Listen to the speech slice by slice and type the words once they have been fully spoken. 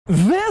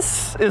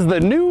This is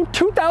the new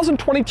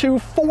 2022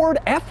 Ford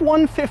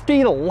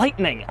F-150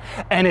 Lightning,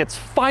 and it's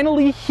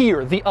finally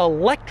here, the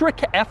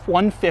electric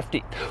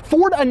F-150.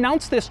 Ford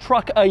announced this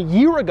truck a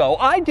year ago.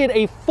 I did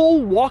a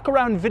full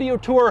walk-around video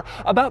tour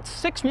about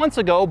 6 months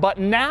ago, but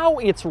now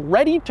it's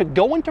ready to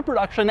go into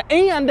production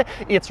and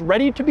it's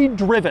ready to be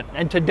driven.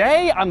 And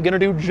today I'm going to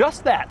do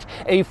just that,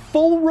 a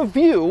full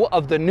review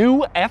of the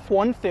new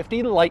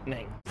F-150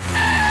 Lightning.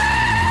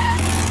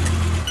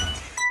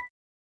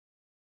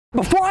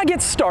 Before I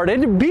get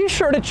started, be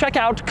sure to check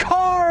out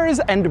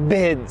Cars and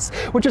Bids,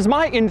 which is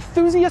my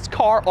enthusiast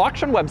car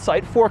auction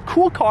website for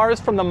cool cars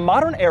from the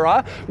modern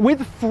era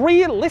with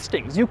free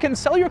listings. You can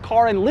sell your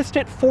car and list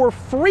it for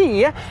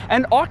free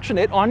and auction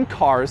it on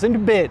Cars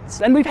and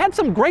Bids. And we've had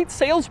some great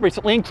sales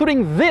recently,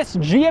 including this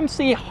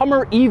GMC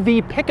Hummer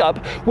EV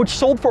pickup, which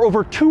sold for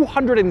over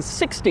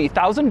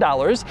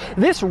 $260,000,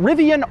 this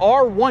Rivian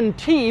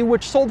R1T,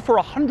 which sold for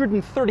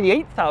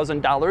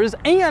 $138,000,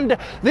 and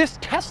this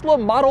Tesla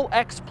Model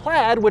X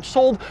Plaid, which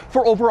sold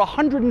for over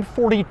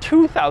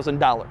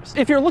 $142,000.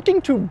 If you're looking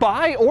to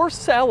buy or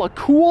sell a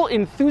cool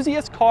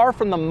enthusiast car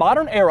from the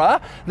modern era,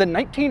 the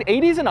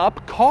 1980s and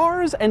up,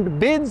 Cars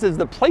and Bids is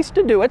the place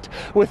to do it,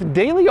 with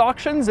daily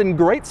auctions and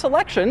great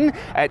selection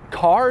at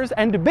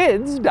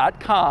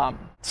carsandbids.com.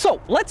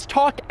 So let's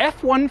talk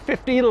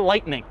F-150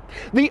 Lightning.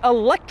 The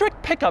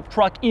electric pickup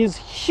truck is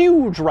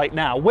huge right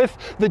now, with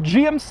the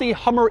GMC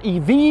Hummer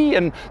EV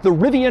and the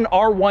Rivian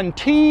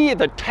R1T,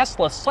 the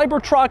Tesla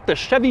Cybertruck, the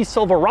Chevy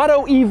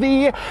Silverado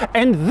EV,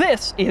 and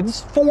this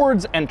is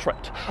Ford's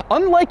entrant.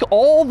 Unlike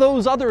all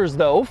those others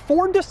though,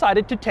 Ford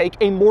decided to take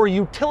a more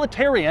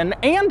utilitarian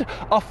and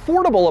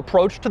affordable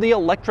approach to the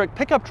electric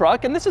pickup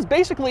truck, and this is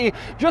basically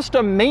just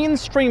a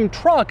mainstream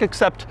truck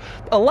except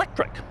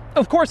electric.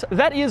 Of course,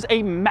 that is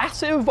a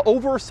massive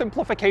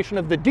oversimplification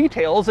of the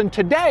details, and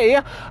today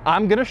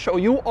I'm going to show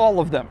you all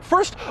of them.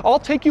 First, I'll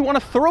take you on a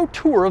thorough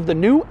tour of the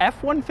new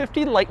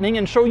F-150 Lightning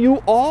and show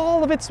you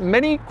all of its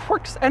many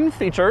quirks and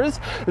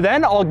features.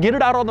 Then I'll get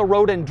it out on the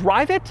road and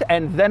drive it,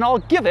 and then I'll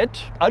give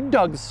it a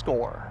Doug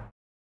score.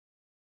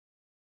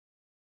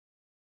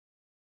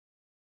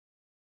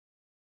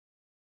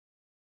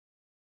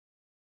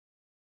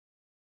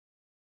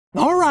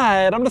 All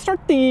right, I'm going to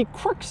start the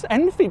quirks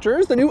and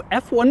features, the new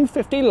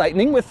F-150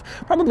 Lightning, with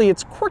probably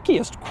its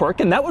quirkiest quirk,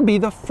 and that would be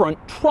the front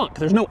trunk.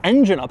 There's no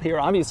engine up here,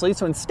 obviously,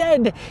 so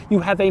instead you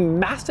have a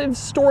massive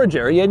storage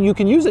area, and you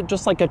can use it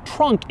just like a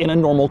trunk in a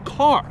normal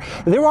car.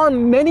 There are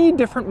many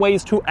different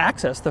ways to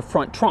access the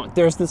front trunk.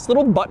 There's this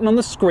little button on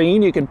the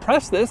screen. You can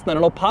press this, then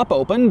it'll pop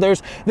open.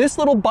 There's this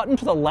little button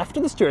to the left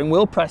of the steering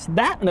wheel. Press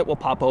that, and it will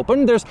pop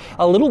open. There's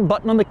a little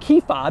button on the key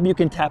fob. You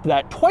can tap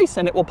that twice,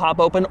 and it will pop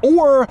open,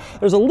 or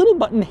there's a little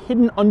button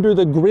hidden under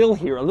the grille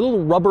here, a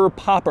little rubber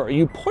popper.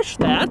 You push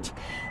that,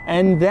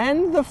 and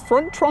then the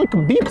front trunk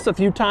beeps a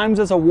few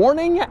times as a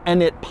warning,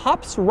 and it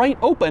pops right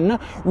open,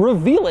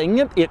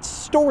 revealing its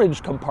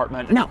storage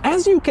compartment. Now,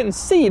 as you can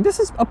see, this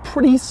is a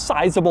pretty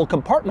sizable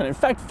compartment. In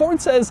fact,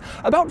 Ford says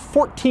about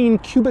 14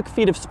 cubic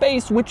feet of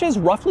space, which is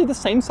roughly the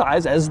same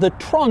size as the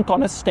trunk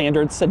on a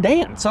standard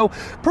sedan. So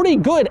pretty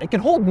good. It can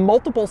hold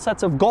multiple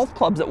sets of golf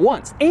clubs at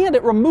once, and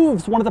it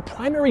removes one of the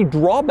primary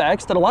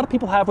drawbacks that a lot of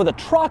people have with a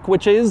truck,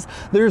 which is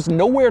there's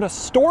nowhere to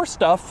store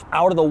stuff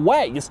out of the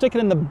way. You stick it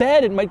in the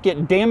bed, it might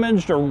get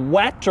damaged or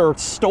wet or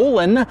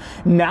stolen.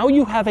 Now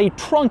you have a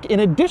trunk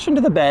in addition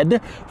to the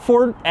bed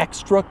for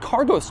extra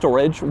cargo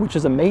storage, which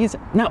is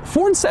amazing. Now,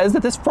 Ford says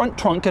that this front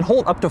trunk can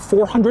hold up to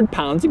 400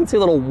 pounds. You can see a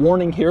little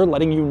warning here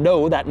letting you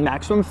know that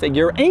maximum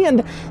figure,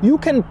 and you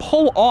can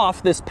pull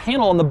off this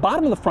panel on the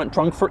bottom of the front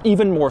trunk for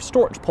even more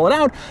storage. Pull it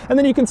out, and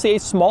then you can see a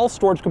small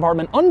storage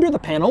compartment under the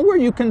panel where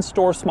you can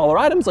store smaller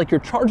items like your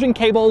charging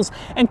cables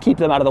and keep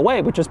them out of the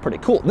way, which is pretty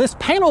cool. This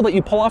panel that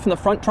you pull off in the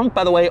front trunk,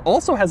 by the way,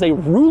 also has a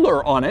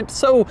ruler on it,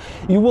 so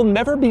you will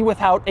never be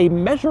without a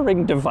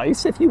measuring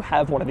device if you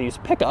have one of these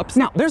pickups.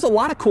 Now, there's a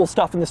lot of cool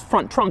stuff in this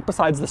front trunk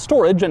besides the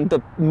storage and the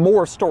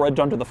more storage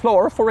under the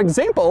floor. For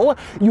example,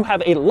 you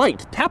have a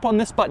light. Tap on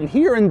this button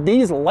here and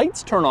these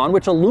lights turn on,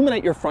 which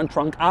illuminate your front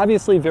trunk,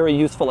 obviously very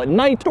useful at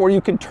night, or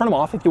you can turn them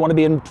off if you want to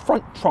be in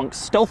front trunk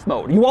stealth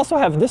mode. You also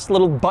have this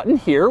little button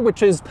here,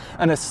 which is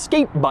an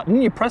escape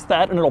button. You press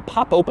that and it'll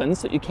pop open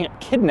so you can't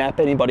kidnap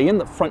anybody in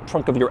the front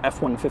trunk of your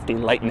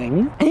F-150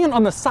 Lightning. And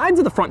on the sides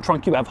of the front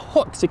trunk, you have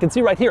hooks. You can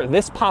see right here,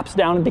 this pops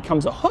down and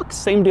becomes a hook.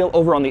 Same deal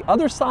over on the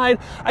other side.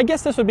 I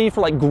guess this would be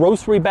for like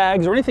grocery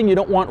bags or anything you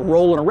don't want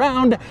rolling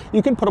around.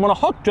 You can put them on a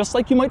hook just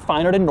like you might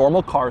find at a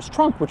normal car's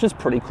trunk, which is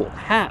pretty cool to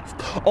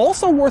have.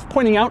 Also worth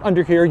pointing out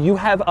under here, you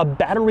have a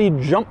battery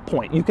jump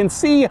point. You can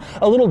see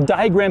a little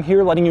diagram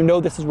here letting you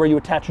know this is where you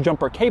attach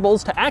jumper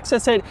cables. To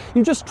access it,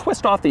 you just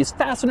twist off these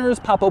fasteners,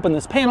 pop open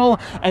this panel,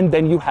 and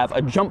then you have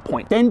a jump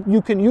point. Then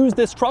you can use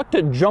this truck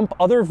to jump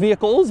other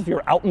vehicles if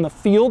you're out in the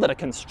field at a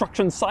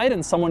construction site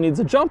and someone needs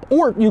a jump,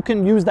 Or you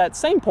can use that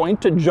same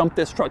point to jump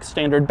this truck's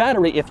standard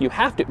battery if you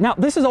have to. Now,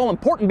 this is all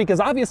important because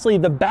obviously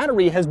the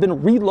battery has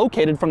been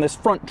relocated from this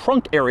front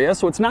trunk area,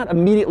 so it's not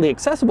immediately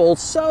accessible.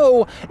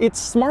 So it's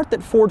smart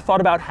that Ford thought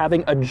about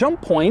having a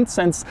jump point,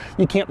 since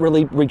you can't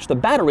really reach the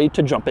battery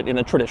to jump it in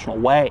a traditional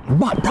way.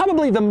 But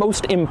probably the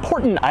most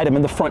important item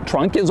in the front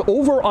trunk is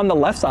over on the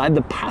left side,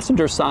 the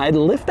passenger side.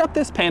 Lift up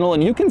this panel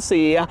and you can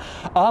see a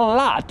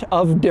lot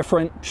of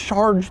different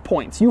charge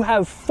points. You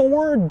have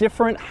 4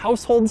 different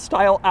household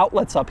style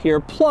outlets up here,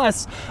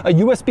 plus a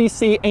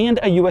USB-C and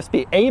a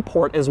USB-A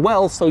port as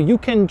well, so you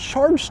can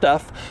charge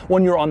stuff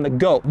when you're on the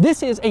go.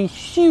 This is a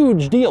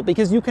huge deal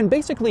because you can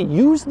basically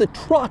use the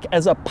truck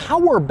as a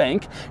power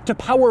bank to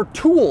power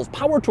tools,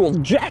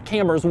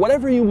 jackhammers,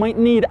 whatever you might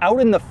need out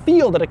in the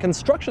field at a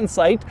construction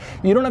site.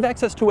 You don't have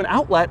access to an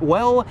outlet.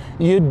 Well,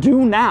 you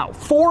do now.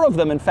 4 of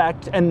them, in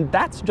fact, and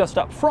that's just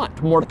up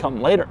front. More to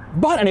come later.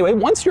 But anyway,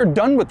 once you're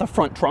done with the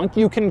front trunk,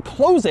 you can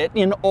close it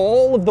in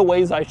all of the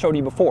ways I showed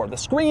you before. The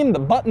screen, the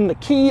button, the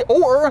key,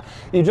 or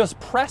you just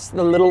press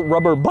the little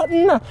rubber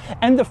button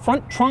and the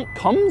front trunk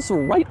comes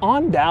right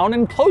on down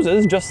and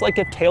closes just like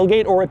a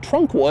tailgate or a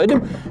trunk would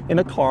in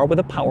a car with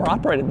a power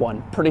operated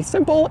one. Pretty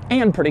simple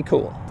and pretty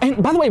cool.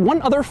 And by the way,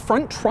 one other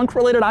front trunk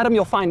related item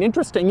you'll find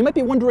interesting. You might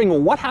be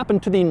wondering what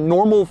happened to the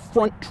normal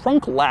front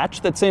trunk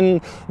latch that's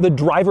in the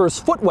driver's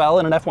footwell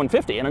in an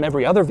F-150 and in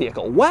every other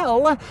vehicle.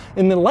 Well,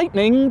 in the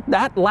Lightning,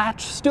 that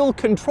latch still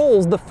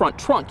controls the front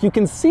trunk. You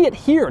can see it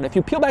here, and if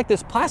you peel back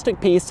this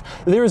plastic piece,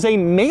 there's a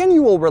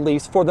manual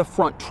release for the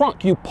front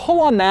trunk. You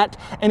pull on that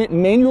and it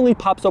manually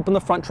pops open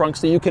the front trunk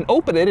so you can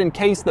open it in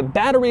case the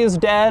battery is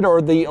dead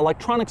or the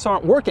electronics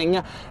aren't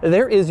working.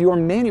 There is your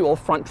manual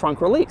front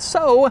trunk release.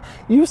 So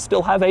you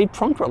still have a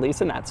trunk release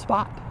in that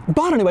spot.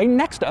 But anyway,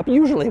 next up,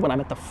 usually when I'm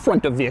at the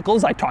front of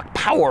vehicles, I talk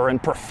power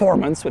and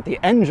performance with the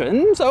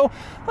engine, so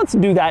let's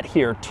do that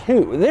here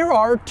too. There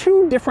are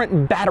 2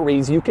 different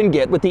batteries you can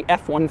get with the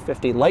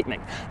F-150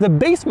 Lightning. The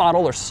base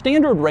model or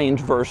standard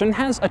range version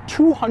has a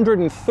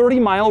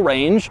 230-mile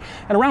range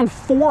and around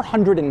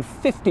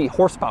 450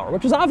 horsepower,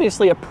 which is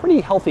obviously a pretty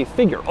healthy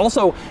figure.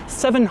 Also,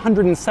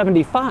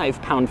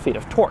 775 pound-feet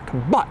of torque.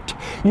 But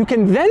you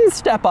can then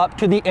step up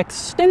to the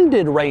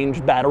extended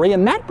range battery,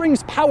 and that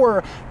brings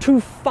power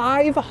to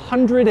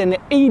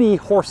 580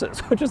 horses,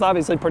 which is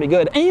obviously pretty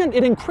good, and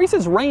it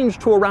increases range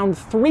to around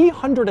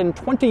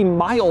 320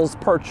 miles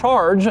per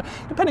charge,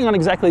 depending on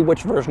exactly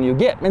which version you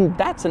get, and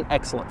that's an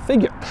excellent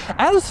figure.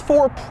 As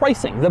for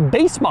pricing, the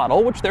base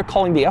model, which they're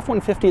calling the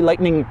F-150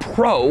 Lightning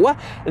Pro,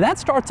 that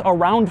starts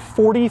around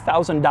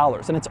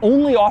 $40,000, and it's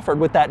only offered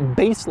with that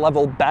base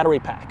level battery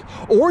pack.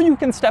 Or you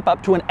can step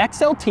up to an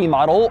XLT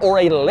model or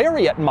a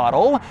Lariat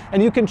model,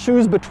 and you can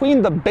choose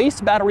between the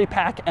base battery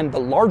pack and the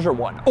larger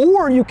one.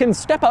 Or you can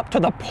step up to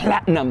the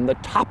Platinum, the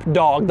top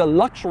dog, the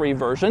luxury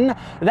version.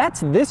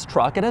 That's this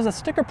truck. It has a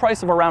sticker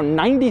price of around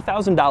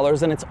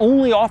 $90,000, and it's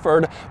only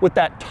offered with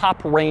that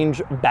top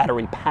range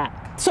battery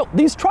pack. So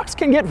these trucks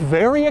can get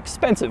very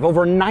expensive,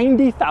 over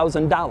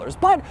 $90,000,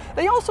 but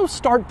they also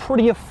start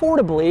pretty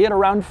affordably at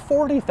around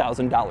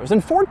 $40,000.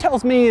 And Ford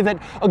tells me that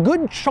a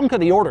good chunk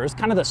of the orders,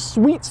 kind of the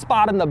sweet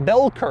spot in the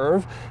bell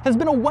curve, has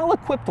been a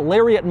well-equipped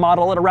Lariat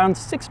model at around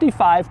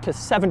 $65,000 to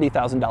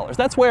 $70,000.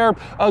 That's where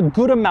a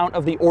good amount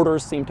of the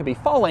orders seem to be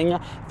falling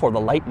for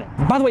the Lightning.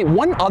 By the way,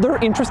 one other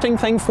interesting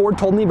thing Ford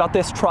told me about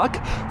this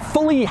truck,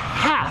 fully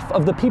half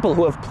of the people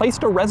who have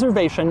placed a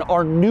reservation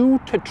are new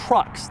to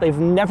trucks. They've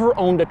never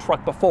owned a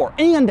truck before.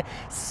 And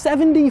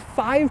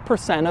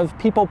 75% of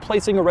people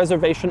placing a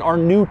reservation are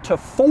new to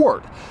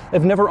Ford.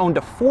 They've never owned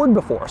a Ford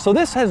before. So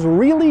this has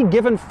really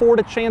given Ford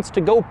a chance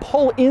to go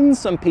pull in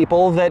some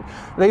people that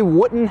they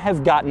wouldn't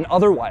have gotten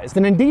otherwise.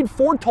 And indeed,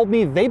 Ford told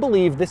me they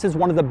believe this is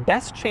one of the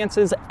best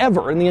chances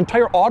ever in the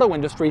entire auto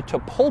industry to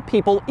pull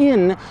people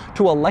in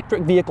to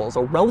electric vehicles,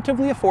 a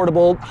relatively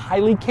affordable,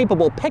 highly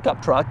capable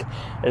pickup truck,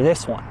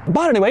 this one.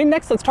 But anyway,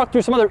 next let's talk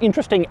through some other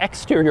interesting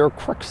exterior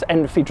quirks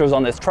and features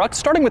on this truck,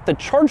 starting with the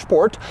charge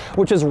port,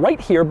 which is right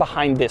here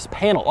behind this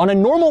panel. On a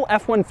normal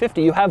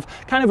F-150, you have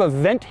kind of a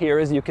vent here,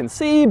 as you can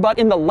see, but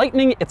in the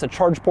Lightning, it's a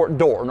charge port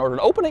door. In order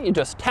to open it, you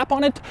just tap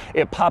on it,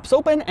 it pops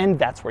open, and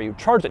that's where you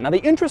charge it. Now,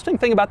 the interesting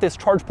thing about this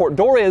charge port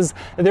door is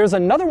there's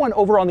another one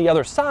over on the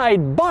other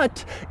side,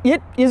 but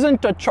it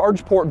isn't a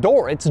charge port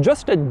door. It's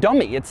just a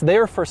dummy. It's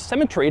there for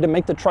symmetry to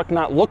make the truck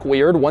not look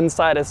weird. One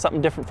side is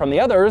something different from the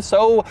other,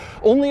 so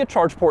only a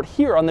charge port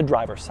here on the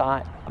driver's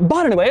side.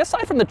 But anyway,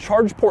 aside from the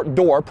charge port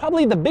door,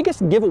 probably the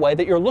biggest giveaway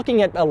that you're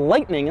looking at a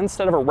Lightning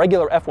instead of a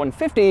regular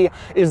F-150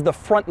 is the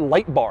front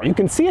light bar. You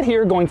can see it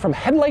here going from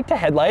headlight to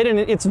headlight, and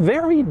it's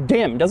very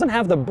dim. It doesn't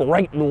have the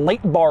bright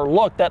light bar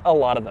look that a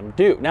lot of them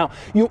do. Now,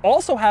 you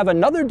also have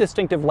another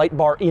distinctive light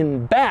bar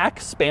in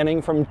back,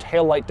 spanning from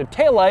taillight to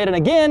taillight, and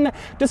again,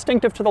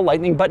 distinctive to the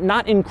Lightning, but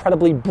not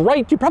incredibly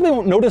bright. You probably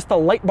won't notice the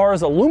light light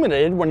bars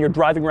illuminated when you're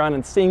driving around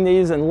and seeing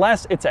these,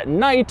 unless it's at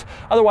night.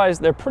 Otherwise,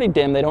 they're pretty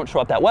dim. They don't show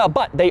up that well,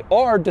 but they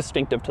are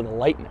distinctive to the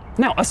Lightning.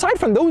 Now, aside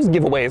from those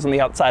giveaways on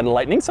the outside of the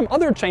Lightning, some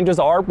other changes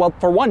are, well,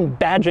 for one,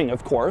 badging,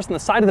 of course. On the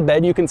side of the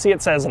bed, you can see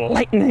it says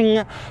Lightning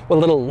with a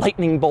little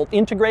lightning bolt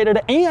integrated,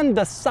 and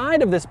the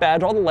side of this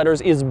badge, all the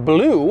letters is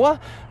blue,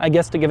 I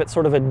guess to give it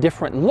sort of a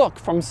different look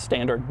from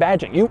standard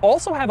badging. You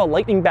also have a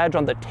Lightning badge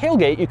on the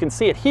tailgate. You can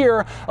see it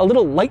here, a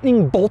little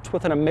lightning bolt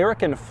with an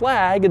American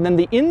flag, and then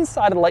the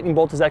inside of the lightning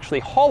bolt is actually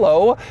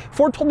hollow.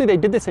 Ford told me they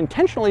did this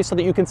intentionally so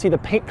that you can see the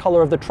paint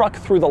color of the truck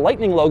through the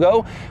Lightning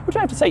logo, which I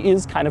have to say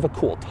is kind of a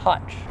cool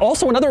touch.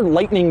 Also, another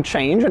Lightning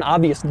change, an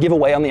obvious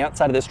giveaway on the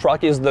outside of this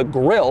truck, is the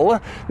grille.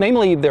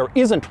 Namely, there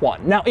isn't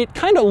one. Now, it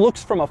kind of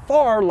looks from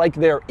afar like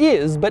there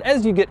is, but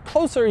as you get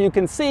closer, you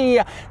can see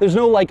there's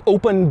no like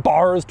open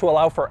bars to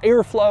allow for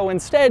airflow.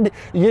 Instead,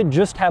 you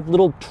just have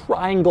little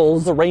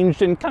triangles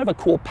arranged in kind of a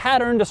cool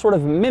pattern to sort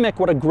of mimic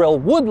what a grille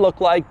would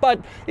look like, but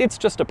it's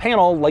just a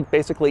panel like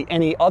basically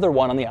any other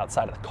one on the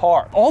outside of the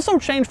car. Also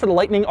changed for the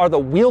Lightning are the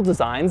wheel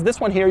designs. This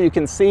one here you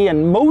can see,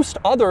 and most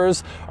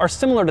others are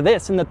similar to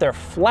this in that they're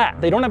flat.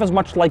 They don't have as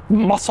much like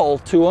muscle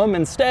to them.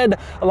 Instead,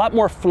 a lot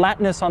more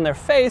flatness on their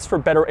face for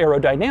better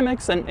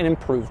aerodynamics and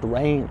improved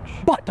range.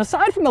 But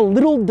aside from the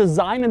little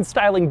design and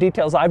styling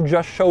details I've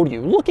just showed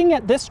you, looking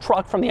at this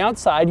truck from the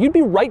outside, you'd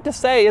be right to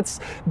say it's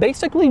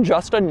basically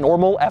just a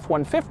normal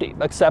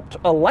F-150, except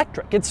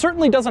electric. It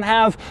certainly doesn't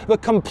have the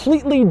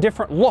completely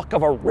different look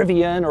of a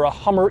Rivian or a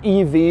Hummer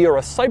EV or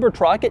a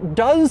Cybertruck. It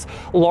does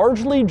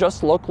largely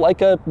just look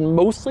like a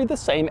mostly the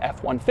same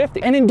F-150.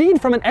 And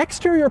indeed, from an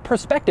exterior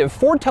perspective,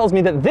 Ford tells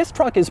me that this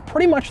truck is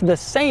pretty much the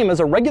same as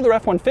a regular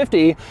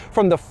F-150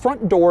 from the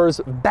front doors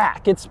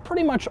back. It's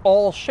pretty much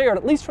all shared,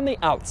 at least from the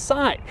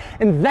outside.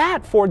 And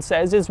that, Ford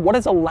says, is what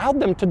has allowed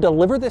them to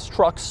deliver this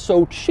truck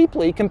so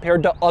cheaply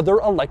compared to other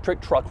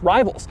electric truck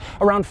rivals.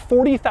 Around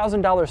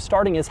 $40,000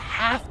 starting is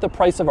half the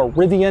price of a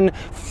Rivian,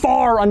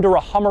 far under a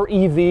Hummer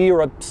EV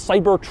or a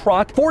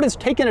Cybertruck. Ford has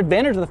taken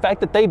advantage of the fact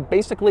that they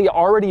basically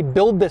already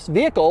build this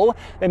vehicle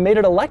and made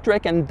it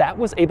electric, and that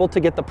was able to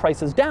get the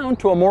prices down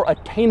to a more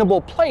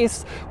attainable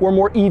place where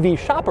more EV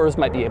shoppers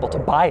might be able to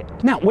buy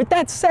it. Now, with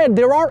that said,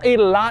 there are a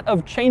lot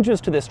of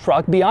changes to this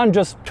truck beyond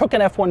just took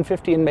an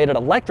F-150 and made it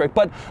electric,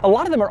 but a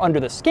lot of them are under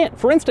the skin.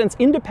 For instance,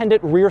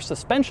 independent rear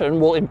suspension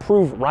will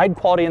improve ride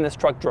quality in this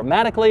truck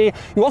dramatically.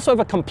 You also have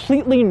a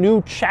completely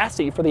new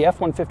chassis for the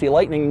F-150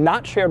 Lightning,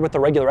 not shared with the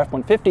regular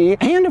F-150.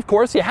 And of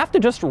course, you have to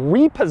just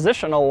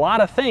reposition a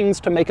lot of things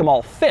to make them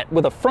all fit.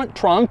 With a front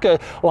trunk, a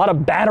lot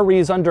of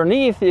batteries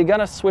underneath, you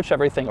gotta switch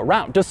everything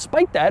around.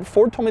 Despite that,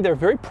 Ford told me they're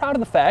very proud of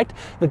the fact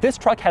that this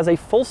truck has a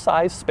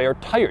full-size spare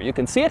tire. You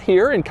can see it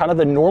here in kind of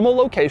the normal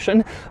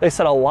location. They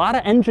said a lot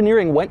of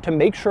engineering went to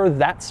make sure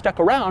that stuck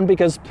around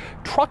because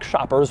truck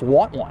shoppers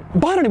want one.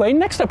 But anyway,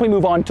 next up we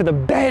move on to the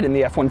bed in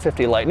the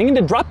F-150 Lightning. And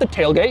to drop the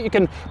tailgate, you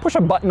can push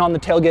a button on the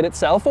tailgate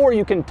itself, or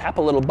you can tap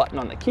a little button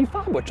on the key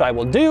fob, which I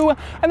will do.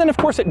 And then of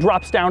course it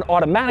drops down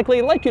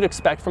automatically like you'd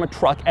expect from a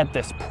truck at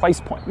this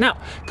price point. Now,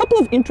 a couple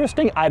of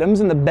interesting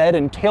items in the bed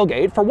and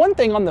tailgate. For one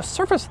thing, on the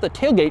surface of the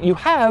tailgate, you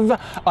have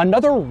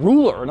another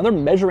ruler, another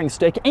measuring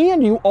stick,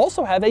 and you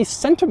also have a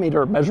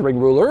centimeter measuring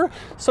ruler,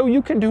 so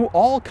you can do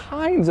all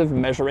kinds of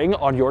measuring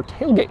on your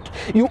tailgate.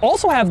 You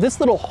also have this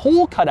little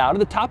hole cut out at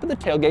the top of the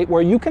tailgate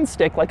where you can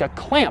stick like a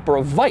clamp or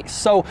a vise.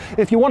 So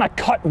if you want to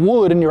cut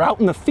wood and you're out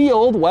in the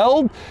field,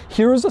 well,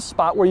 here's a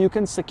spot where you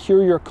can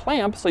secure your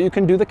clamp so you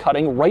can do the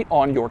cutting right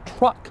on your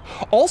truck.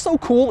 Also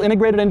cool,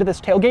 integrated into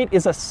this tailgate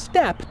is a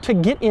step to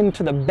get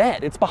into the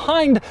bed. It's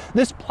behind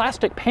this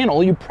plastic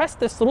panel. You press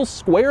this little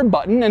square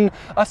button and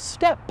a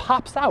step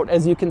pops out,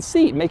 as you can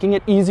see, making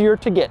it easier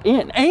to get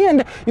in.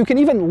 And you can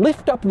even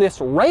lift up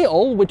this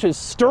rail, which is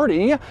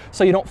sturdy,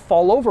 so you don't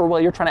fall over while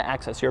you're trying to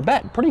access your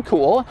bed. Pretty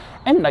cool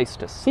and nice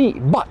to see.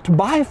 But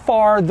by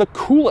far the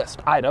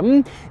coolest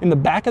item in the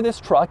back of this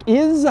truck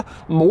is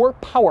more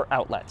power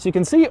outlets. You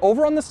can see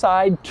over on the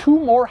side, 2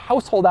 more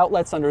household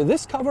outlets under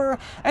this cover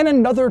and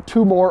another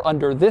 2 more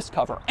under this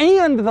cover.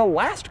 And the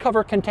last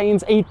cover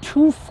contains a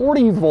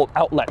 240 volt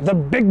outlet, the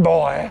big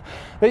boy,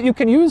 that you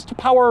can use to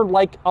power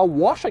like a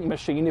washing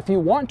machine if you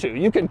want to.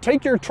 You can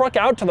take your truck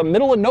out to the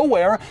middle of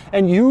nowhere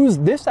and use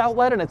this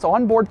outlet and its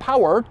onboard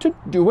power to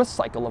do a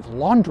cycle of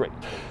laundry.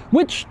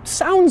 Which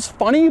sounds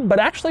funny, but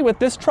actually with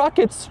this truck,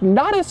 it's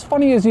not as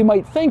funny as you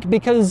might think,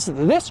 because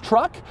this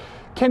truck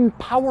can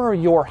power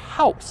your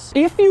house.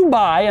 If you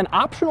buy an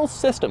optional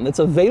system that's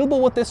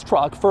available with this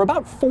truck for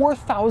about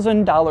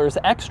 $4,000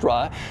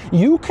 extra,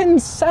 you can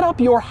set up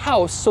your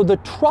house so the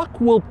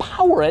truck will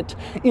power it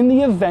in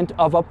the event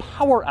of a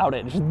power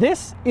outage.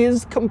 This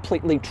is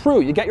completely true.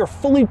 You get your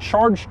fully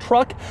charged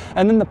truck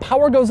and then the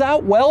power goes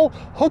out, well,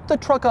 hook the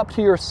truck up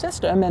to your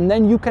system and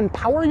then you can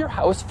power your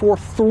house for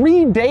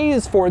 3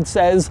 days, Ford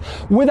says,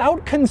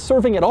 without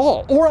conserving at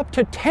all, or up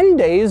to 10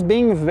 days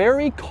being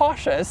very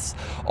cautious,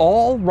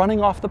 all running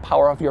showing off the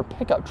power of your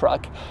pickup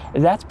truck.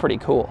 That's pretty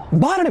cool.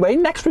 But anyway,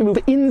 next we move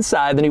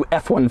inside the new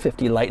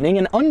F-150 Lightning,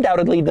 and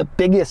undoubtedly the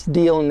biggest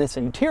deal in this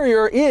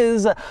interior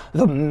is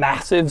the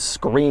massive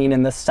screen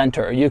in the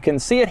center. You can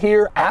see it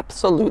here,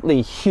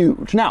 absolutely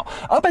huge. Now,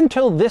 up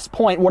until this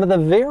point, one of the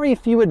very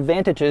few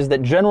advantages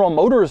that General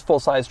Motors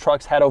full-size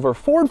trucks had over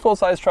Ford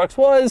full-size trucks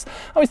was,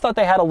 I always thought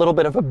they had a little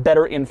bit of a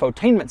better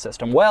infotainment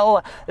system.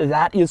 Well,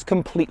 that is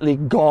completely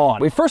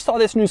gone. We first saw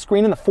this new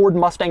screen in the Ford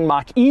Mustang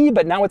Mach-E,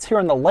 but now it's here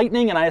in the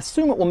Lightning, and I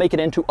assume it will make it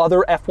into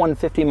other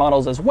F-150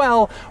 models as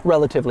well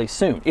relatively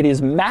soon. It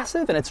is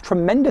massive and it's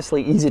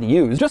tremendously easy to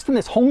use. Just from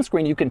this home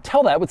screen, you can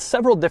tell that with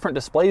several different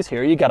displays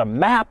here. You got a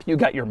map, you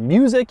got your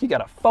music, you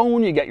got a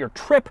phone, you got your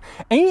trip,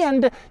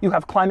 and you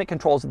have climate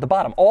controls at the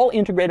bottom, all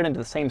integrated into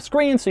the same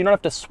screen, so you don't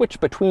have to switch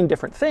between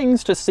different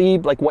things to see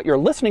like what you're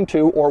listening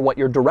to or what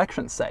your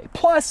directions say.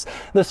 Plus,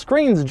 the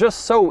screen's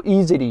just so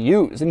easy to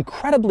use,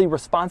 incredibly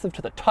responsive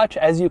to the touch.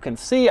 As you can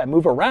see, I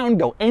move around,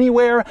 go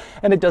anywhere,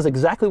 and it does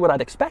exactly what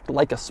I'd expect,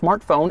 like a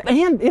smartphone,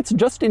 and it's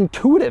just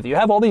intuitive. You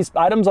have all these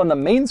items on the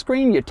main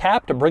screen, you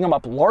tap to bring them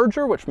up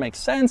larger, which makes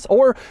sense,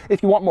 or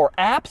if you want more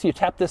apps, you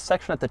tap this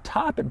section at the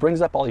top, it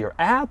brings up all your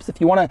apps. If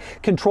you want to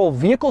control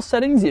vehicle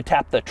settings, you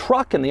tap the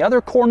truck in the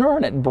other corner,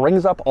 and it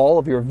brings up all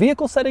of your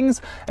vehicle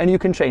settings, and you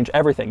can change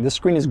everything. This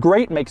screen is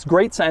great, makes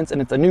great sense,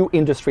 and it's a new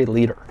industry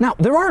leader. Now,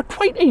 there are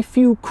quite a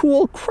few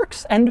cool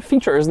quirks and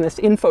features in this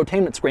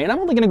infotainment screen. I'm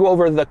only going to go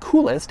over the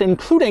coolest,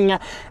 including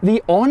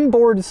the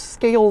onboard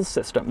scale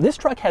system. This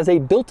truck has a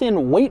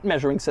built-in weight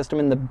measuring system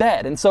in the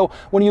bed, and so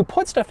when you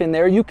put stuff in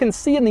there, you can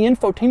see in the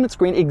infotainment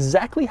screen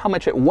exactly how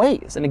much it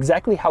weighs and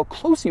exactly how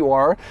close you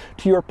are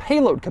to your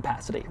payload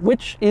capacity,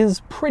 which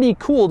is pretty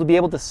cool to be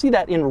able to see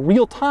that in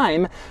real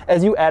time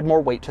as you add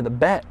more weight to the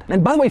bed.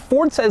 And by the way,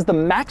 Ford says the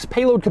max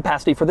payload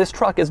capacity for this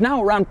truck is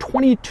now around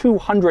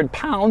 2,200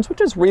 pounds,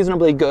 which is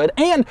reasonably good.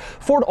 And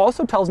Ford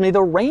also tells me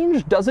the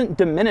range doesn't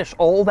diminish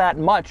all that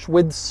much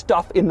with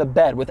stuff in the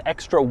bed, with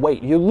extra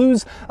weight. You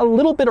lose a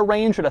little bit of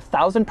range at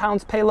 1,000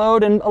 pounds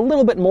payload and a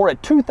little bit more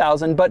at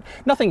 2,000, but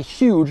nothing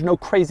huge, no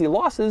crazy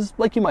losses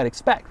like you might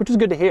expect, which is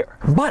good to hear.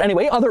 But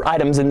anyway, other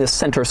items in this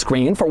center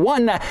screen. For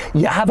one,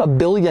 you have a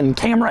billion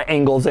camera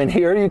angles in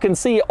here. You can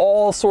see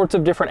all sorts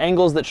of different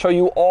angles that show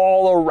you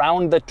all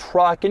around the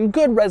truck in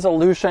good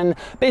resolution.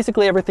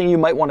 Basically everything you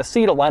might want to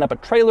see to line up a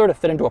trailer, to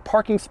fit into a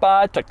parking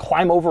spot, to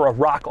climb over a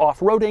rock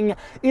off-roading.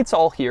 It's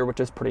all here, which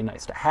is pretty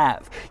nice to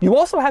have. You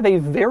also have a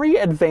very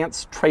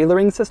advanced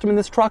trailering system in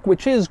this truck,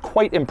 which is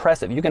quite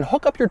impressive. You can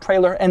hook up your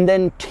trailer and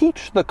then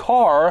teach the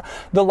car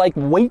the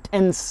weight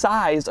and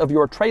size of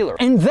your trailer.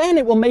 And then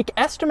it will make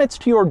estimates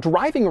to your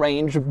driving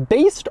range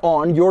based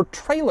on your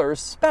trailer's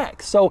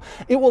specs. So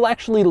it will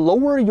actually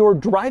lower your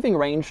driving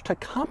range to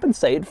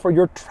compensate for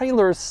your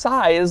trailer's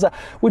size,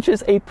 which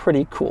is a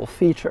pretty cool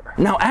feature.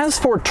 Now, as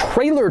for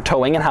trailer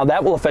towing and how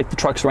that will affect the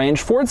truck's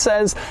range, Ford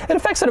says it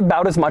affects it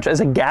about as much as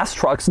a gas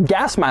truck's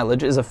gas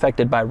mileage is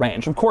affected by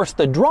range. Of course,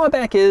 the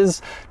drawback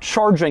is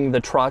charging the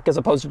truck as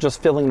opposed to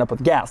just filling it up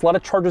with gas. A lot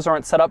of chargers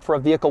aren't set up for a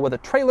vehicle with a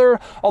trailer,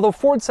 although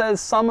Ford says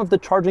some of the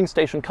charging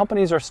station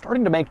companies are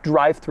starting to make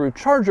drive-through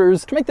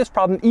chargers to make this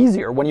problem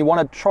easier when you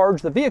want to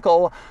charge the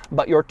vehicle,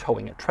 but you're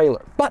towing a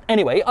trailer. But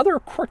anyway, other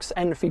quirks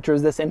and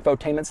features this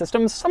infotainment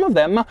system, some of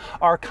them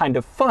are kind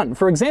of fun.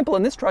 For example,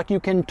 in this truck, you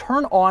can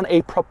turn on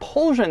a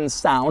propulsion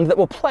sound that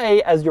will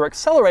play as you're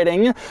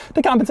accelerating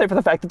to compensate for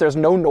the fact that there's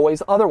no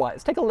noise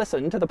otherwise. Take a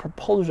listen to the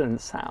propulsion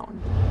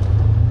sound.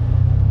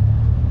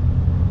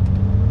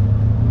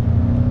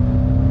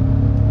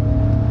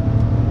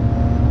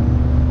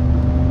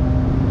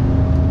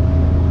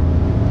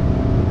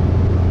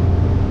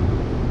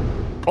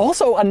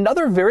 Also,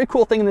 another very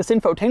cool thing in this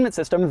infotainment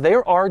system,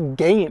 there are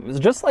games.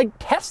 Just like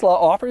Tesla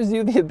offers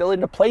you the ability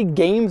to play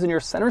games in your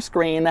center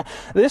screen,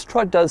 this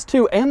truck does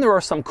too. And there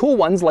are some cool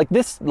ones like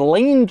this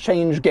lane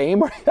change game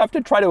where you have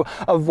to try to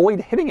avoid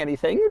hitting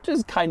anything, which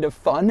is kind of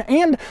fun.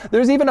 And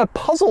there's even a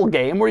puzzle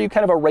game where you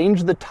kind of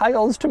arrange the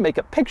tiles to make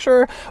a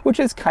picture, which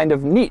is kind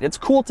of neat. It's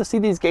cool to see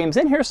these games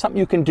in here, something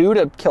you can do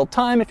to kill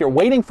time if you're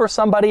waiting for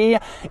somebody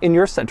in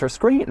your center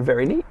screen.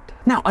 Very neat.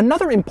 Now,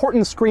 another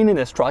important screen in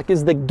this truck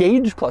is the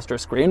gauge cluster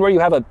screen, where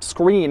you have a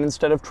screen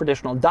instead of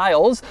traditional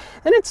dials,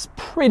 and it's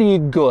pretty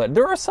good.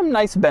 There are some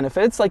nice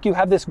benefits, like you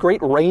have this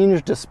great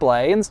range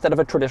display instead of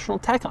a traditional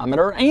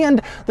tachometer,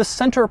 and the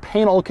center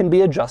panel can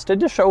be adjusted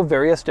to show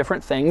various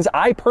different things.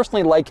 I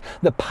personally like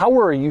the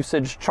power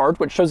usage chart,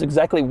 which shows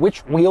exactly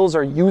which wheels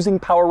are using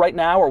power right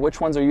now or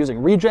which ones are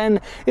using regen.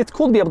 It's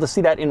cool to be able to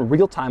see that in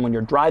real time when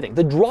you're driving.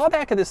 The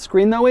drawback of this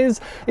screen, though, is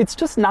it's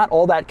just not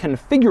all that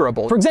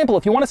configurable. For example,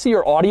 if you want to see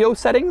your audio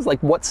settings,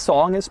 like what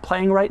song is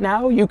playing right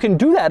now, you can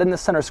do that in the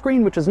center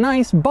screen, which is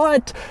nice,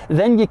 but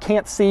then you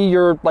can't see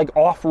your like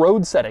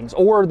off-road settings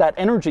or that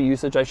energy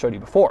usage I showed you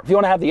before. If you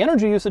want to have the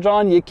energy usage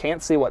on, you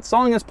can't see what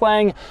song is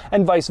playing,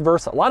 and vice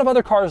versa. A lot of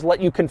other cars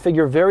let you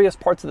configure various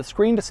parts of the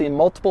screen to see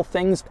multiple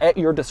things at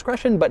your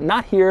discretion, but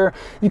not here.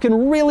 You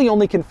can really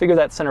only configure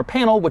that center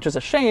panel, which is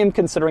a shame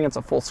considering it's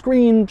a full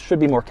screen, should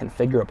be more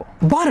configurable.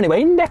 But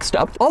anyway, next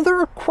up,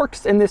 other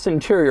quirks in this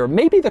interior.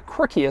 Maybe the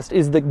quirkiest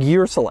is the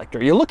gear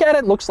selector. You look at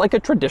it, looks like a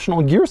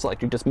traditional gear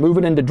selector. You just move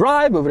it into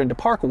drive, move it into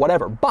park,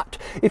 whatever. But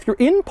if you're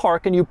in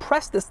park and you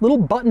press this little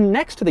button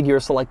next to the gear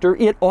selector,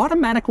 it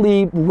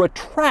automatically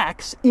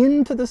retracts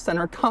into the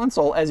center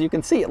console. As you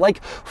can see, it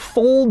like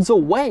folds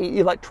away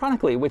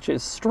electronically, which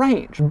is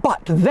strange.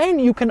 But then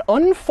you can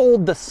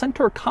unfold the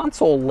center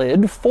console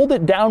lid, fold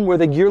it down where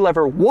the gear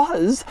lever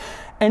was,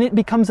 and it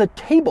becomes a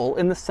table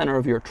in the center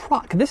of your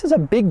truck. This is a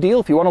big deal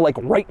if you want to like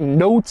write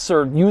notes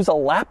or use a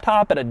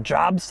laptop at a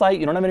job site,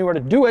 you don't have anywhere to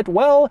do it.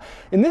 Well,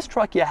 in this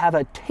truck you have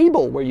a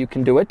table where you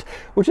can do it,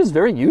 which is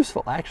very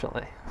useful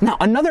actually. Now,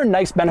 another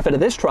nice benefit of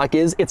this truck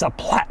is it's a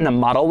platinum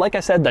model. Like I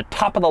said, the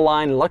top of the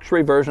line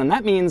luxury version.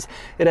 That means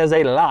it has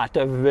a lot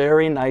of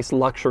very nice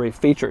luxury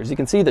features. You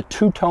can see the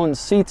two-tone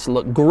seats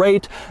look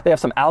great. They have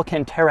some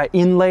Alcantara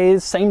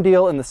inlays. Same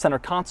deal in the center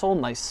console.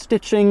 Nice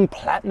stitching,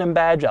 platinum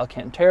badge,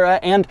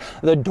 Alcantara, and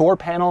the door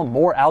panel,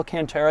 more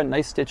Alcantara,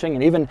 nice stitching,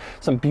 and even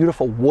some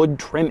beautiful wood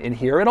trim in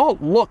here. It all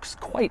looks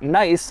quite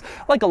nice,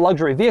 like a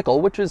luxury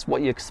vehicle, which is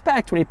what you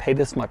expect when you pay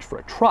this much for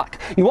a truck.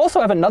 You also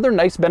have another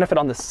nice benefit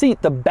on the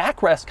seat. The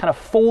backrest kind of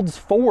folds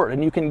forward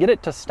and you can get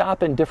it to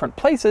stop in different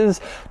places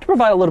to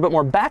provide a little bit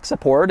more back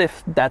support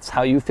if that's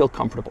how you feel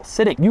comfortable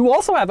sitting. You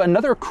also have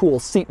another cool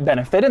seat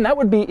benefit, and that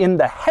would be in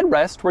the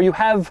headrest where you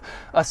have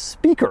a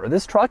speaker.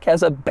 This truck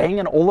has a Bang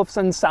 &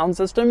 Olufsen sound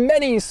system,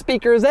 many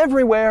speakers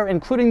everywhere,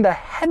 including the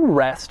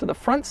headrest of the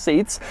front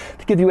seats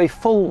to give you a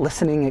full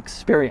listening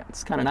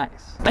experience. Kind of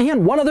nice.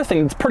 And one other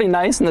thing that's pretty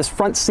nice in this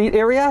front seat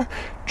area,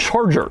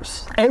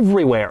 chargers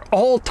everywhere,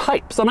 all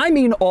types, and I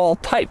mean all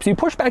types. You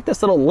push back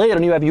this little lid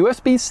and you have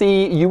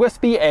USB-C,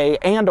 USB-A,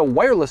 and a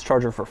wireless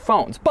charger for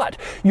phones. But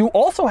you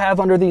also have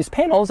under these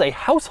panels a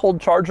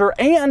household charger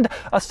and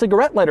a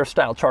cigarette lighter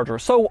style charger.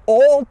 So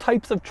all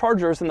types of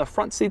chargers in the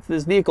front seats of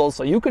this vehicle,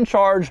 so you can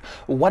charge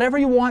whatever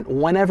you want,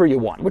 whenever you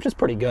want, which is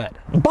pretty good.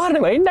 But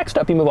anyway, next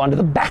up you move on to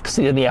the back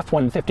seat of the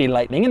F-150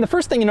 Lightning, and the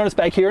first thing you notice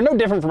back here, no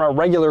different from our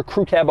regular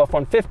crew cab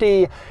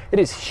F-150, it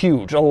is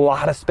huge, a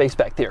lot of space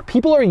back there.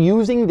 People are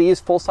using these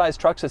full-size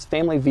trucks as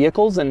family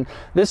vehicles, and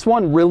this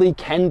one really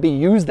can be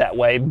used that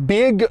way.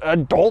 Big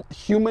adult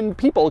human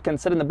people can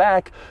sit in the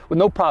back with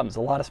no problems,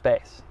 a lot of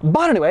space.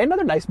 But anyway,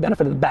 another nice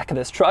benefit of the back of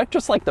this truck,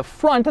 just like the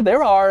front,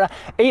 there are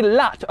a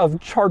lot of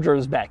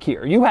chargers back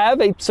here. You have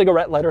a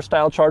cigarette lighter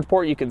style charge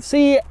port you can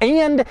see,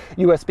 and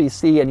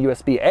USB-C and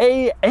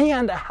USB-A,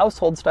 and a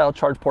household style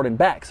charge port in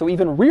back. So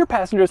even rear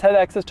passengers have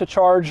access to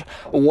charge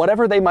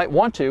whatever they might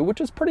want to, which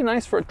is pretty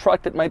nice for a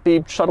truck that might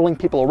be shuttling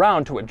people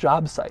around to a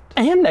job site.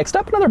 And next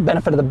up, another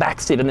benefit of the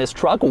back seat in this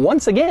truck,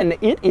 once again,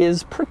 it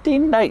is pretty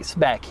nice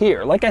back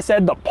here. Like I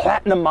said, the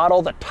platinum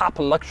model, the top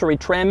luxury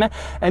trim,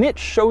 and it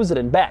shows it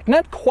in back.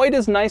 Not quite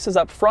as nice as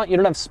up front. You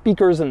don't have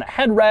speakers in the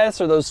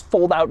headrests or those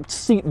fold-out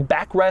seat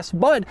backrests,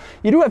 but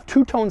you do have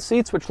two-tone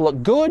seats which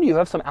look good. You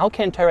have some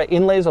Alcantara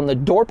inlays on the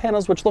door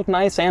panels which look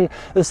nice, and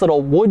this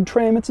little wood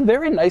trim. It's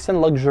very nice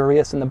and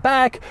luxurious in the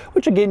back,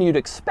 which again you'd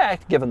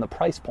expect given the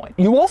price point.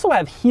 You also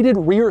have heated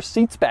rear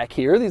seats back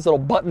here. These little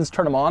buttons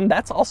turn them on.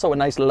 That's also a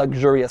nice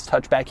luxurious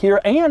touch back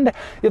here, and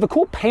you have a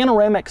cool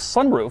panoramic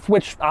sunroof,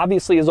 which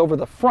obviously is over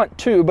the front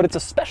too, but it's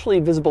especially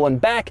visible in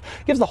back.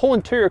 Gives the whole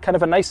interior kind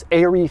of a nice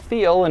airy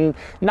feel, and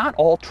not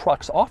all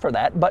trucks offer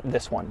that, but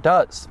this one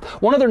does.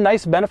 One other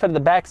nice benefit of the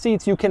back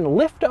seats, you can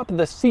lift up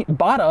the seat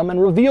bottom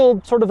and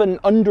reveal sort of an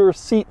under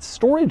seat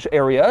storage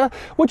area,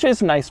 which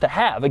is nice to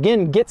have.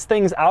 Again, gets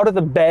things out of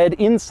the bed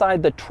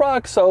inside the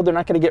truck so they're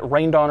not going to get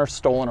rained on or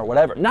stolen or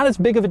whatever. Not as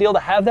big of a deal to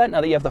have that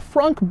now that you have the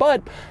frunk,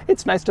 but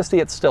it's nice to see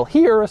it's still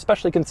here,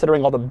 especially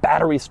considering all the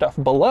battery stuff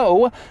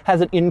below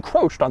hasn't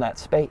encroached on that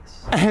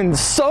space. And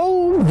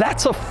so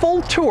that's a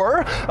full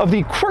tour of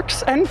the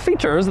quirks and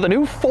features of the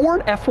new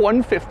Ford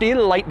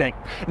F-150 Lightning.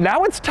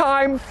 Now it's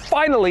time,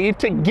 finally,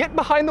 to get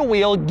behind the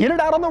wheel, get it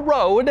out on the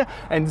road,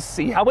 and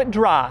see how it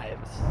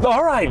drives.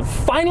 All right,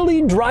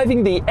 finally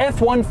driving the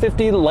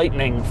F-150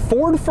 Lightning.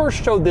 Ford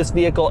first showed this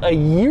vehicle a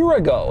year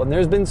ago, and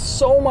there's been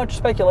so much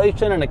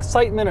speculation and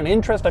excitement and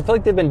interest. I feel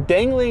like they've been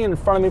dangling in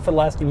front of me for the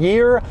last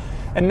year,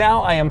 and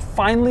now I am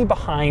finally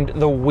behind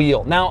the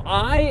wheel. Now,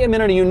 I am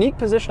in a unique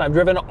position. I've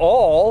driven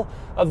all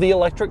of the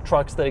electric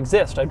trucks that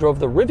exist. I drove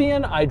the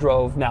Rivian, I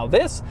drove now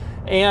this,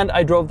 and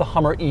I drove the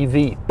Hummer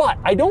EV. But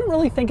I don't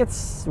really think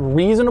it's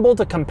reasonable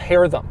to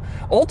compare them.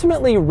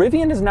 Ultimately,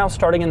 Rivian is now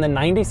starting in the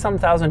 $90-some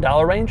thousand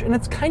range, and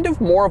it's kind of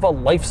more of a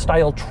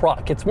lifestyle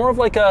truck. It's more of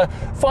like a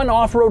fun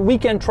off-road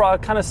weekend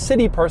truck, kind of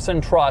city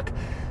person truck.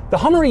 The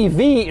Hummer EV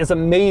is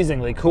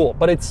amazingly cool,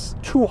 but it's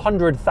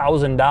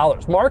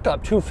 $200,000.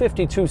 Markup,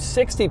 $250,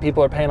 $260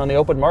 people are paying on the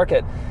open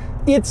market.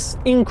 It's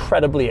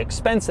incredibly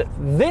expensive.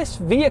 This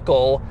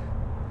vehicle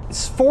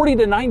It's 40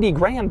 to 90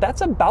 grand.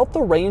 That's about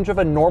the range of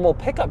a normal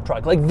pickup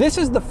truck. Like, this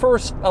is the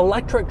first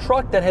electric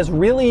truck that has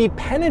really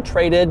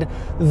penetrated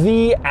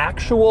the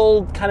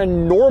actual kind of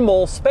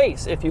normal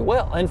space, if you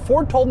will. And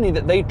Ford told me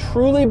that they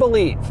truly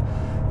believe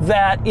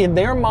that in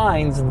their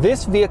minds,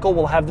 this vehicle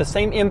will have the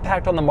same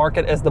impact on the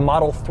market as the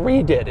Model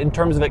 3 did in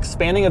terms of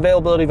expanding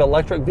availability of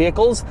electric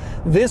vehicles.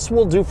 This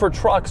will do for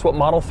trucks what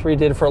Model 3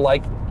 did for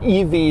like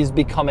EVs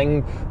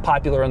becoming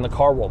popular in the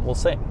car world. We'll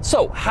see.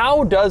 So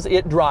how does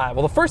it drive?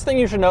 Well, the first thing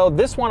you should know,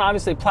 this one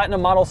obviously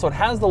platinum model, so it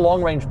has the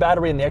long range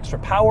battery and the extra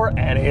power,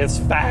 and it is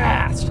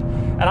fast.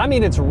 And I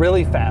mean, it's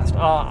really fast.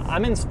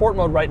 I'm in sport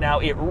mode right now.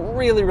 It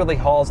really, really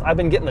hauls. I've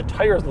been getting the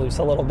tires loose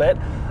a little bit,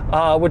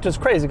 which is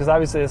crazy because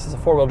obviously this is a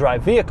four-wheel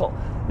drive vehicle.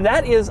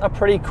 That is a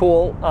pretty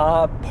cool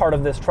part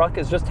of this truck,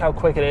 is just how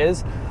quick it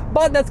is.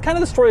 But that's kind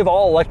of the story of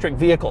all electric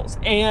vehicles.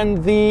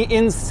 And the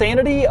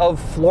insanity of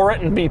floor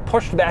it and be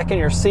pushed back in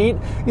your seat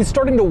is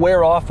starting to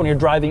wear off when you're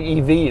driving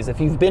EVs. If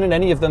you've been in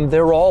any of them,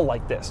 they're all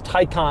like this.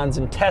 Taycans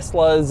and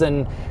Teslas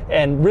and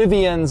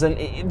Rivians,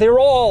 and they're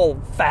all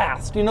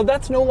fast. You know,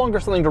 that's no longer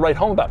something to write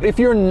home about. If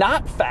you're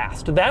not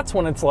fast, that's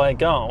when it's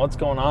like, oh, what's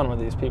going on with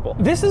these people?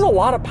 This is a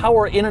lot of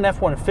power in an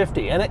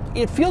F-150, and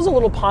it feels a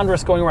little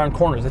ponderous going around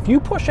corners. If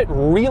you push it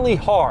really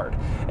hard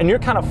and you're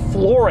kind of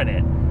flooring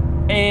it,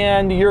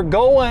 and you're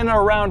going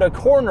around a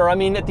corner, I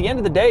mean, at the end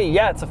of the day,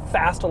 yeah, it's a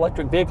fast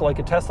electric vehicle like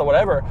a Tesla,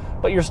 whatever,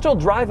 but you're still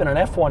driving an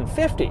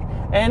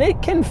F-150. And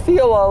it can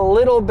feel a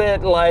little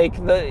bit like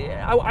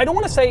I don't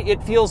want to say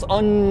it feels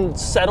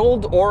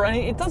unsettled or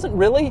anything, it doesn't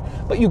really,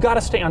 but you got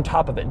to stay on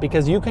top of it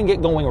because you can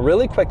get going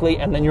really quickly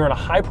and then you're in a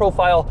high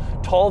profile,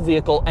 tall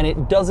vehicle and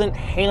it doesn't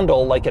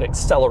handle like it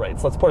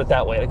accelerates. Let's put it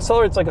that way. It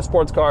accelerates like a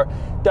sports car,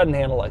 doesn't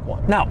handle like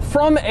one. Now,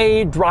 from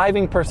a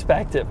driving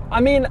perspective,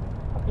 I mean,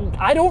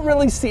 I don't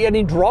really see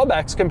any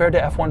drawbacks compared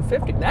to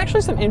F-150.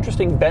 Actually, some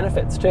interesting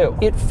benefits too.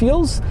 It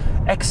feels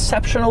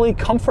exceptionally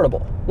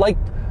comfortable, like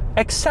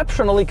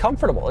exceptionally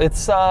comfortable.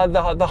 It's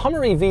the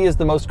Hummer EV is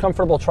the most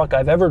comfortable truck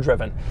I've ever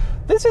driven.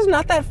 This is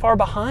not that far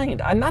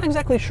behind. I'm not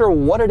exactly sure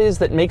what it is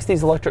that makes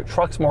these electric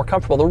trucks more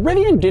comfortable. The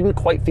Rivian didn't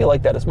quite feel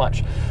like that as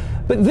much.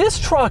 But this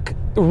truck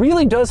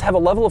really does have a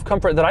level of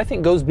comfort that I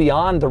think goes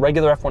beyond the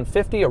regular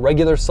F-150, a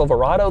regular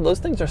Silverado. Those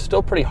things are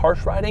still pretty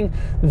harsh riding.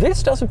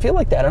 This doesn't feel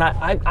like that. And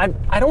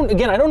I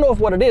don't know if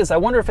what it is. I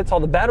wonder if it's all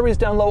the batteries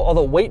down low, all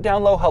the weight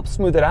down low helps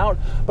smooth it out.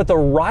 But the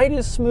ride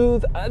is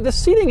smooth. The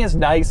seating is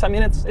nice. I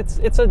mean,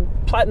 it's a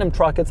platinum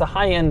truck. It's a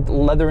high-end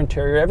leather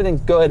interior.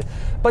 Everything's good.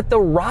 But the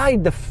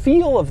ride, the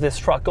feel of this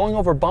truck going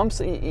over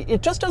bumps,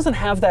 it just doesn't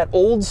have that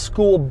old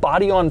school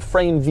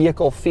body-on-frame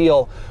vehicle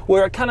feel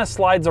where it kind of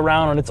slides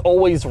around and it's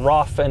always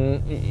rough,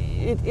 and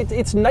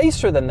it's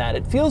nicer than that.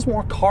 It feels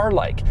more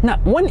car-like. Now,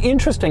 one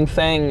interesting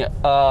thing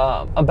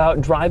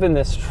about driving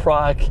this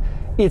truck,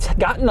 it's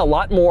gotten a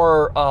lot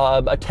more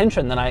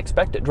attention than I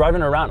expected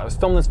driving around. I was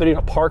filming this video in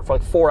a park for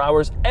like 4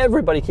 hours.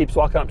 Everybody keeps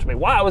walking up to me.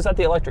 Wow, is that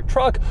the electric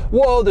truck?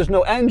 Whoa, there's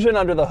no engine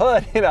under the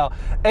hood. You know,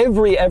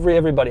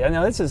 everybody. I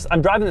know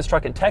I'm driving this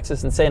truck in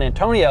Texas, in San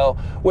Antonio,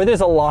 where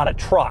there's a lot of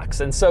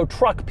trucks. And so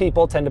truck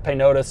people tend to pay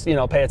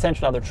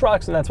attention to other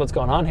trucks, and that's what's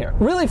going on here.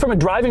 Really, from a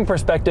driving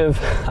perspective,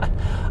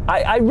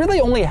 I really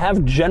only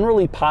have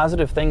generally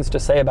positive things to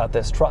say about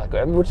this truck,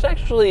 which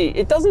actually,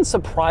 it doesn't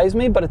surprise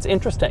me, but it's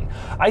interesting.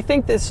 I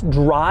think this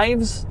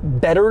drives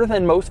better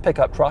than most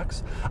pickup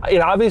trucks. It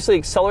obviously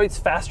accelerates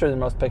faster than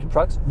most pickup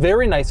trucks.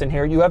 Very nice in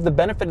here. You have the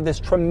benefit of this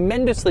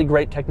tremendously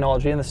great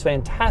technology and this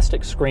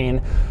fantastic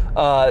screen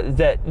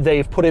that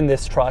they've put in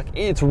this truck.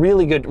 It's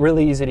really good,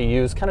 really easy to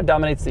use, kind of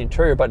dominates the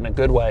interior, but in a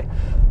good way.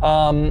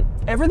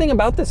 Everything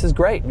about this is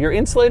great. You're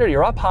insulated,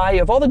 you're up high, you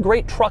have all the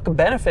great truck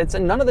benefits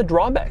and none of the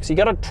drawbacks. You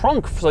got a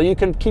trunk so you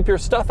can keep your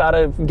stuff out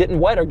of getting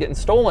wet or getting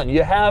stolen.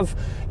 You have,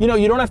 you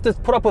don't have to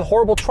put up with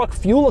horrible truck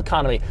fuel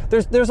economy.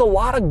 There's a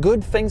lot of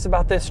good things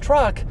about this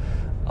truck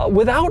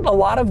without a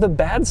lot of the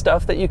bad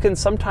stuff that you can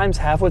sometimes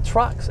have with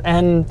trucks.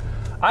 And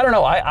I don't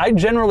know, I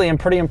generally am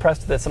pretty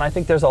impressed with this, and I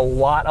think there's a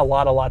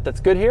lot that's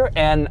good here,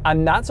 and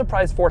I'm not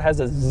surprised Ford has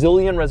a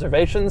zillion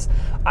reservations.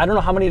 I don't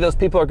know how many of those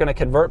people are going to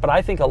convert, but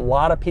I think a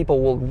lot of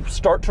people will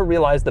start to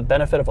realize the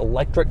benefit of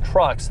electric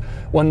trucks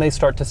when they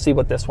start to see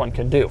what this one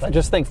can do. I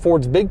just think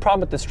Ford's big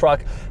problem with this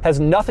truck has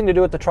nothing to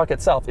do with the truck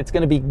itself. It's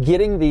going to be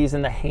getting these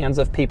in the hands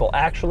of people,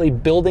 actually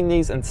building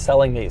these and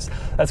selling these.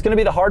 That's going to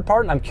be the hard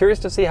part, and I'm curious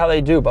to see how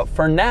they do, but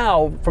for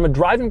now, from a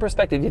driving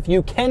perspective, if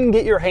you can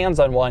get your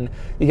hands on one,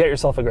 you get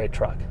yourself a great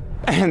truck.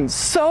 And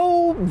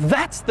so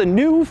that's the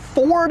new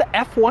Ford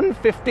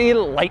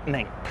F-150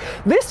 Lightning.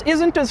 This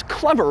isn't as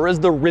clever as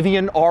the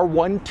Rivian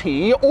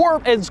R1T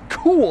or as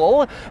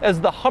cool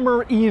as the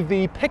Hummer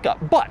EV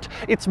pickup, but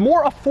it's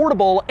more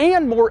affordable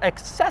and more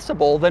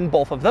accessible than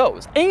both of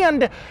those.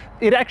 And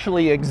it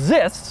actually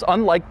exists,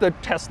 unlike the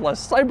Tesla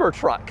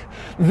Cybertruck.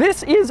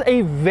 This is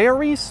a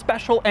very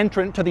special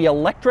entrant to the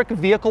electric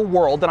vehicle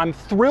world, and I'm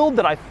thrilled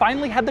that I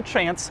finally had the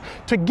chance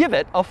to give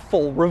it a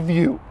full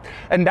review.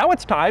 And now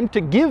it's time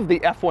to give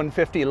the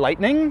F-150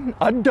 Lightning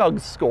a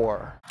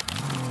DOUGSCORE.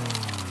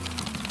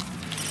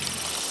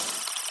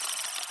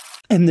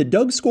 And the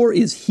Doug score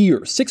is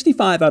here,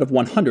 65 out of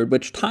 100,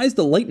 which ties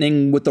the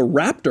Lightning with the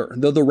Raptor,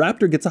 though the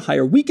Raptor gets a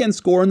higher weekend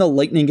score and the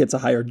Lightning gets a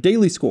higher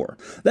daily score.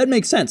 That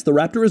makes sense. The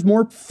Raptor is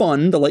more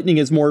fun, the Lightning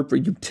is more for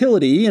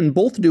utility, and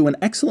both do an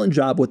excellent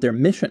job with their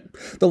mission.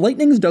 The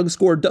Lightning's Doug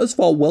score does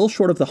fall well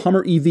short of the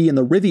Hummer EV and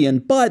the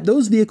Rivian, but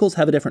those vehicles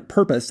have a different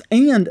purpose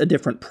and a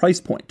different price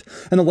point.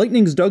 And the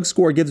Lightning's Doug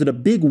score gives it a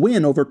big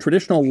win over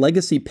traditional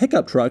legacy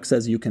pickup trucks,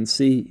 as you can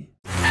see.